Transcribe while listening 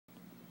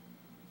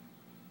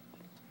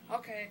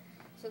Okay,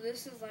 so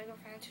this is LEGO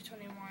Fantasy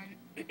 21.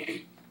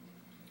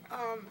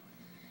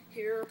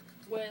 Here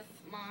with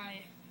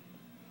my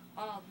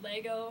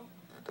LEGO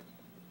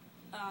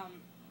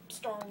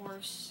Star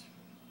Wars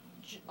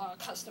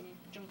custom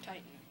Junk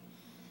Titan.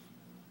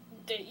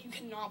 You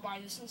cannot buy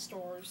this in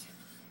stores.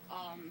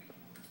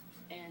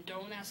 And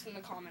don't ask in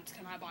the comments,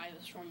 can I buy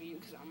this from you?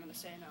 Because I'm going to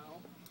say no.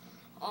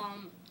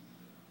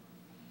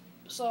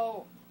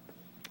 So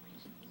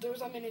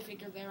there's a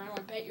minifigure there, and I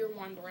bet you're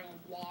wondering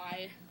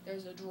why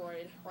there's a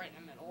droid right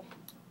in the middle.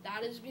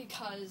 That is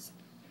because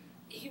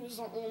he was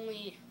the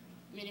only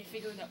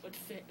minifigure that would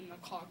fit in the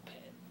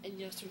cockpit. And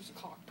yes, there's a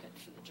cockpit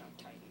for the Junk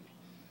Titan.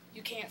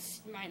 You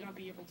might not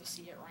be able to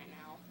see it right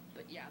now,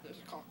 but yeah, there's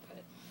a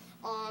cockpit.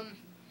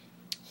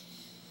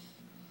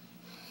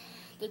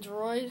 The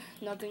droid,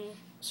 nothing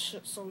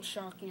so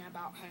shocking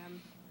about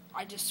him.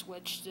 I just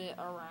switched it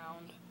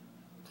around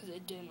because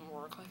it didn't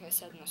work, like I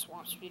said in the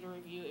Swamp Speeder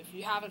review. If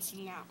you haven't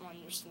seen that one,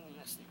 you're seeing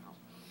this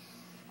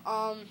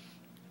now.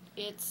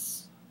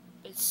 It's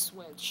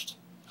switched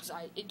because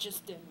it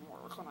just didn't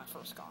work when I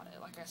first got it,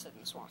 like I said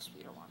in the Swamp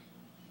Speeder one.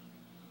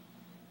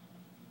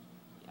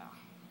 Yeah.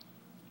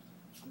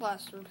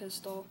 Blaster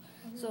pistol.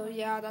 So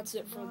yeah, that's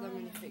it for the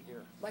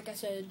minifigure. Like I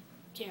said,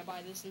 can't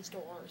buy this in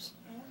stores.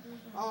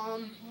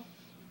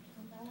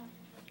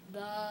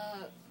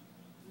 The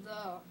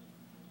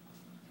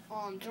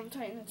Junk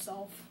Titan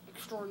itself,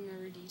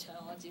 extraordinary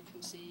detail, as you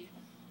can see.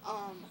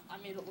 I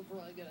made it look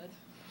really good.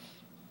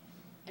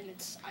 And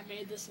I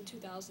made this in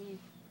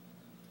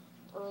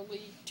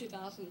early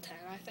 2010,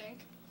 I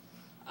think.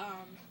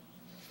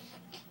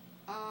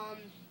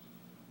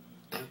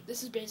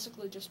 This is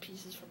basically just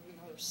pieces from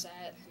another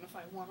set, and if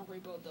I want to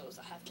rebuild those,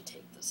 I have to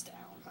take this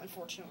down,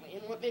 unfortunately.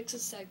 And what makes a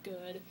set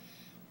good,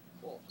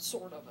 well,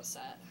 sort of a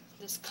set,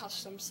 this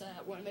custom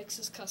set, what makes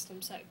this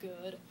custom set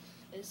good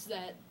is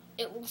that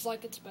it looks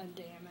like it's been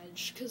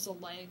damaged, because the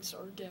legs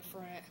are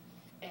different,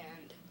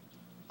 and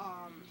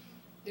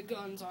the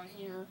guns on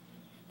here,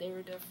 they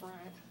were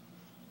different.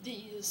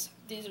 These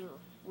are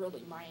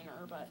really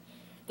minor, but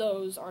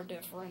those are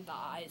different, the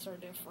eyes are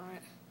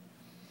different.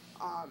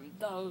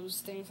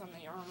 Those things on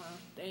the armor,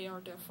 they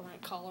are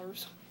different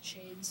colors,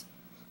 shades.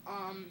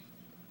 I'll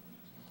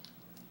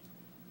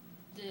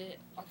get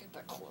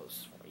that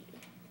close for you.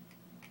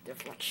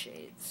 Different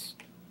shades.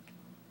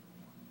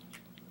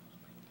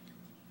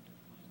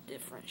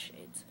 Different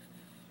shades.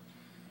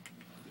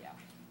 Yeah.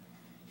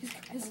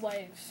 His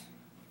legs.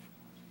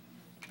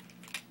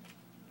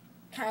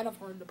 Kind of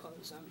hard to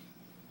pose him.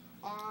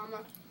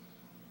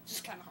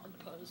 Just kind of hard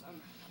to pose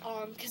him.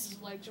 Because his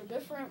legs are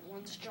different.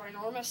 One's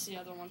ginormous, the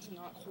other one's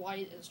not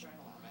quite as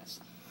ginormous.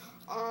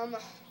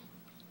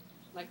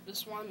 Like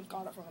this one,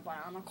 got it from a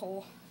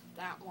Bionicle.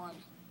 That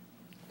one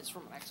is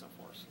from an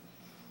Exoforce.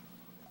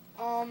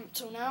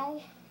 So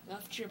now,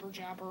 enough jibber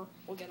jabber,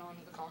 we'll get on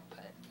to the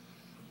cockpit.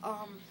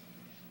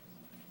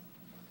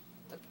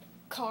 The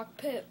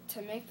cockpit,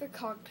 to make the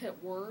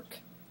cockpit work,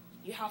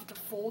 you have to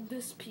fold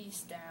this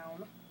piece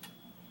down.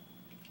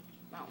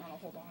 Might want to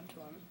hold on to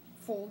him.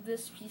 Fold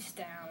this piece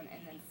down,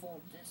 and then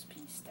fold this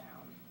piece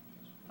down,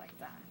 like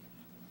that.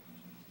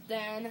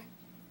 Then,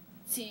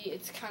 see,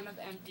 it's kind of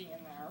empty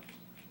in there.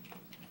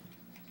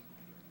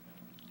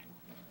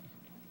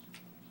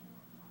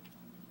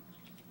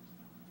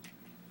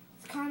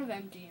 It's kind of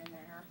empty in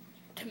there.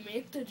 To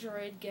make the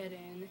droid get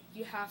in,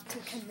 you have to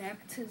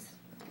connect his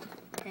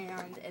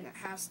hand, and it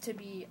has to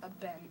be a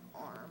bent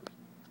arm,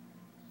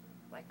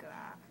 like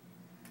that.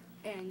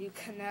 And you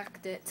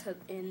connect it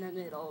in the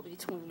middle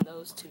between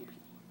those two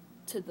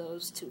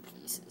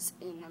pieces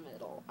in the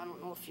middle. I don't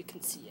know if you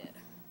can see it.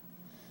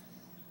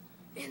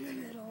 In the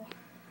middle.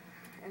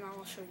 And I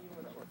will show you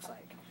what it looks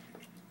like.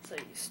 So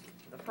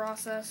the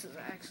process is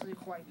actually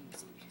quite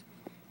easy.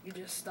 You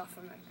just stuff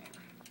them in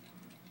there.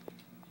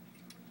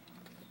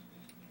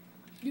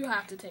 You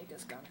have to take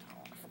his gun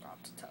out. I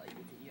forgot to tell you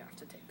that you have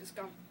to take his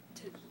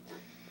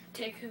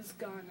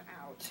gun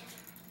out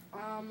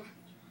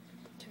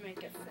to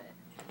make it fit.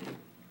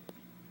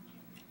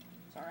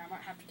 Sorry, I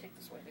might have to take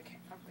this way of the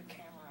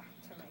camera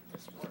to make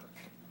this work,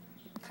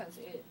 because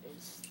it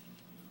is,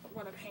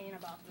 what a pain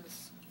about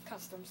this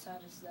custom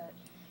set is that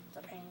it's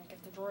a pain to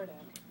get the droid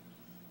in.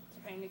 It's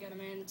a pain to get him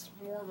in, it's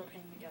more of a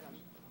pain to get him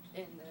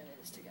in than it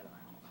is to get him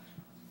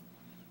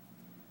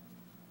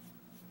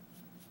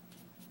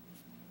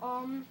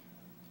out.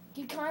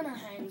 He kind of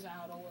hangs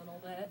out a little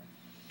bit,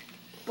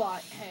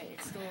 but hey,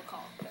 it's still a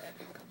cockpit.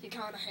 He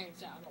kind of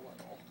hangs out a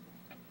little.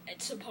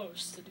 It's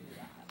supposed to do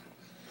that.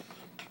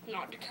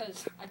 Not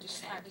because I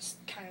just had to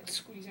kind of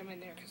squeeze him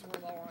in there because we're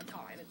low on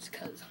time. It's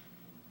because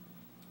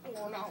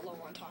we're not low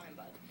on time,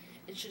 but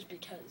it's just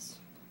because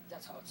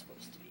that's how it's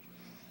supposed to be.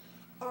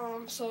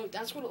 So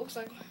that's what it looks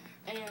like.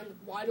 And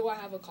why do I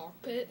have a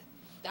cockpit?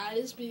 That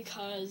is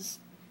because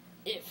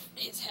if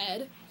his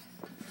head,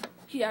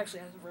 he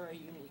actually has a very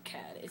unique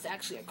head. It's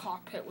actually a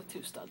cockpit with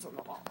two studs on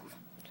the bottom.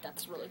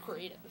 That's really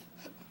creative.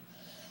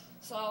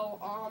 So,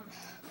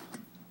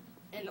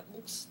 and it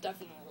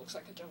definitely looks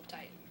like a Junk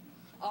Titan.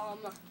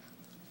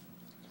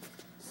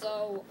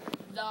 So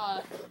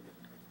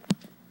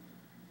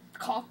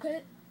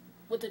cockpit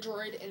with the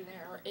droid in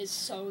there is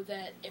so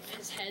that if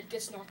his head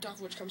gets knocked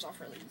off, which comes off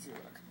really easy,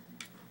 look.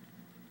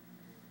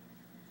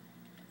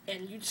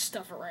 And you just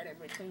stuff it right in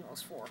between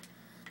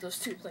those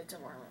two plates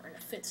of armor, and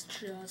it fits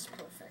just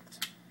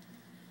perfect.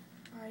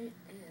 Right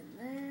in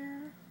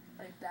there,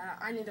 like that.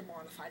 I need to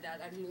modify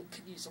that.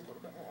 Could use a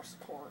little bit more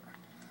support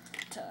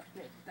to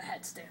make the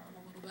head stay on a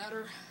little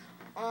better.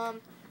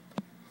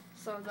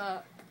 So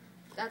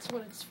that's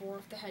what it's for.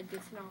 If the head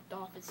gets knocked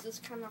off, it's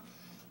just kind of,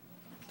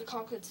 the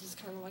cockpit's just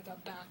kind of like a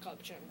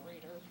backup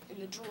generator,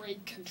 and the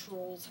droid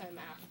controls him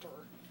after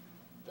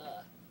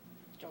the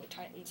Junk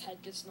Titan's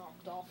head gets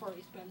knocked off or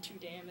he's been too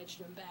damaged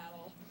in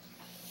battle.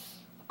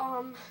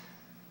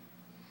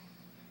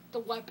 The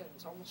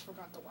weapons, almost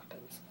forgot the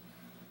weapons.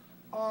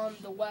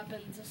 The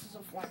weapons, this is a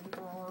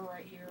flamethrower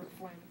right here,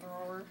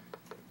 flamethrower.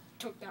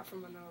 Took that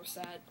from another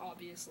set,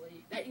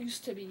 obviously. That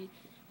used to be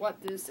what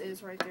this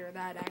is right there.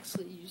 That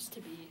actually used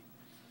to be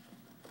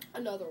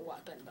another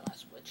weapon, but I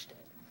switched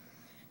it.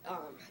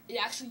 It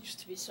actually used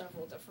to be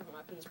several different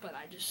weapons, but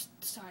I just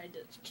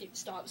decided to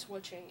stop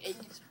switching.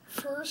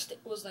 First, it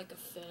was like a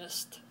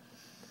fist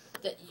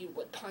that you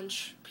would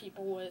punch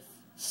people with.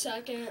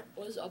 Second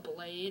was a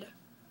blade.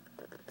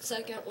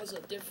 Second was a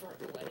different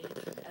blade.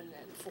 And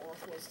then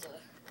fourth was the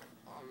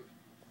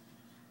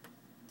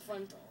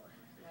flamethrower.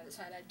 And I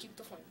decided I'd keep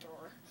the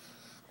flamethrower.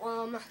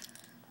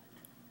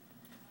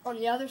 On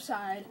the other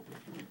side,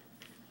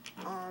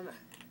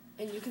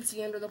 and you can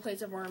see under the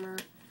plates of armor,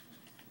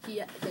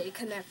 they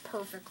connect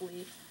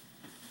perfectly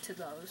to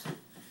those.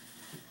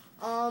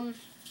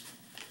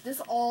 This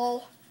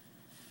whole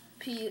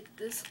piece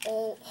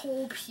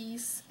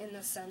in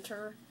the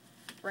center,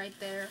 right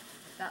there,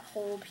 that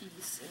whole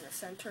piece in the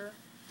center.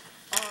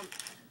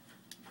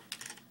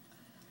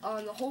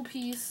 The whole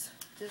piece,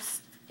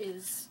 this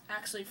is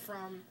actually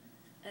from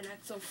an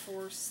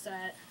Exo-Force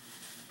set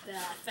that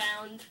I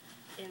found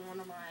in one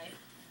of my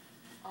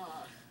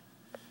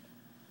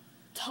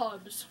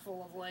tubs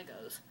full of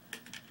Legos.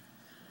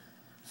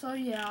 So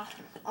yeah,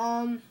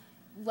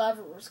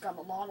 levers, got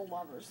a lot of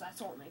levers.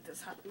 That's what makes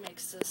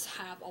this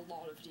have a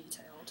lot of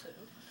detail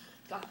too.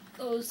 Got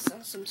those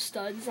some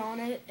studs on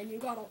it, and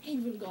you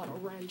even got a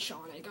wrench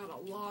on it. Got a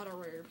lot of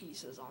rare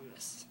pieces on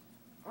this.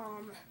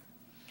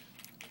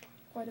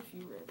 Quite a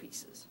few rare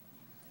pieces.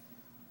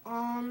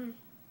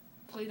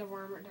 Plate of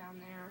armor down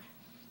there.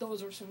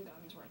 Those are some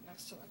guns right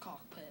next to the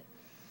cockpit.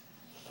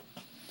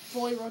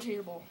 Fully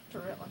rotatable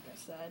turret, like I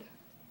said.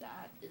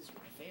 That is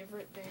my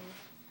favorite thing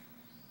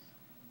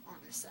on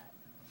this set,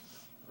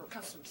 or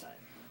custom set.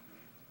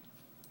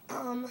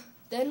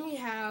 Then we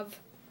have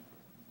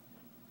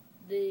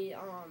the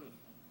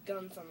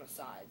guns on the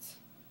sides,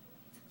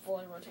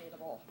 fully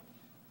rotatable,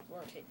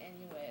 rotate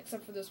anyway,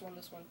 except for this one.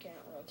 This one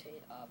can't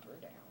rotate up or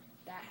down.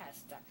 That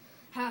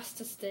has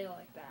to stay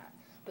like that.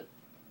 But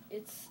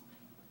it's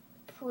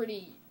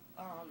pretty.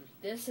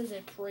 This is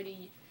a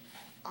pretty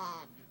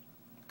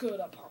good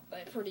opponent.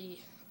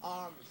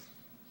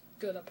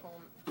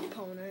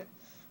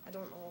 I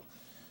don't know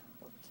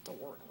what the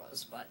word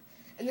was, but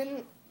and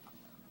then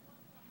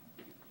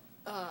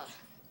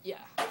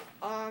yeah.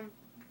 I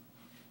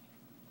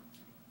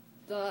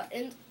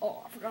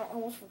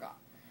almost forgot.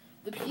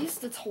 The piece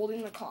that's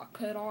holding the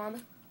cockpit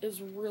on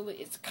is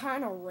it's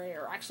kind of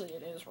rare. Actually,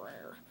 it is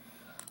rare.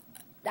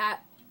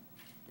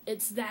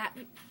 It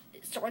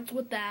starts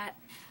with that.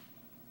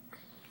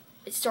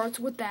 It starts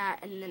with that,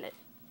 and then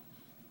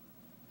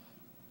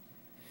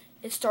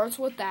it starts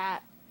with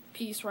that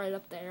piece right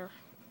up there.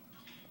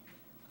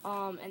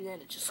 And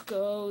then it just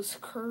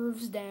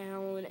curves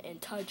down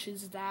and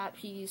touches that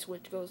piece,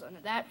 which goes under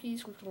that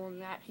piece, which goes under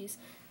that piece,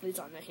 leads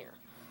on to here.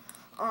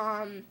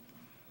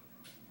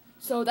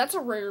 So that's a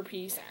rare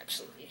piece,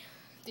 actually,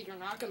 that you're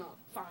not going to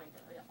find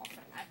very often.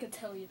 I can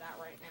tell you that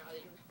right now,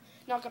 that you're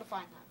not going to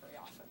find that very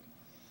often.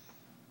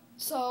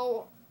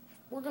 So,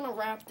 we're going to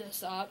wrap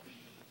this up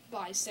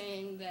by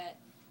saying that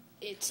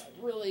it's a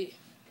really,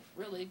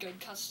 really good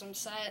custom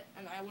set,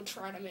 and I would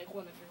try to make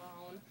one of your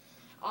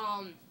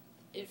own,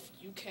 if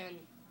you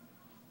can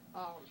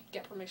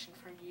get permission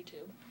from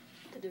YouTube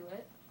to do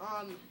it.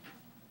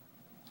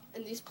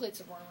 And these plates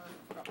of armor,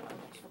 I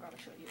almost forgot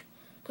to show you.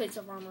 Plates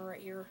of armor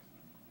right here,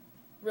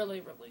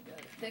 really, really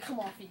good. They come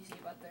off easy,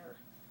 but they're,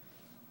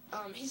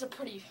 he's a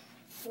pretty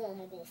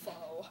formidable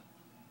foe,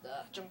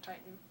 the Junk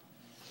Titan.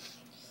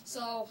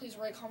 So, please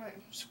rate, comment,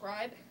 and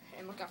subscribe,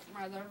 and look out for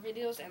my other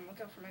videos, and look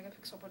out for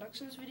Megapixel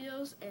Productions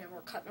videos, and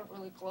we're cutting it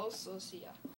really close, so see ya.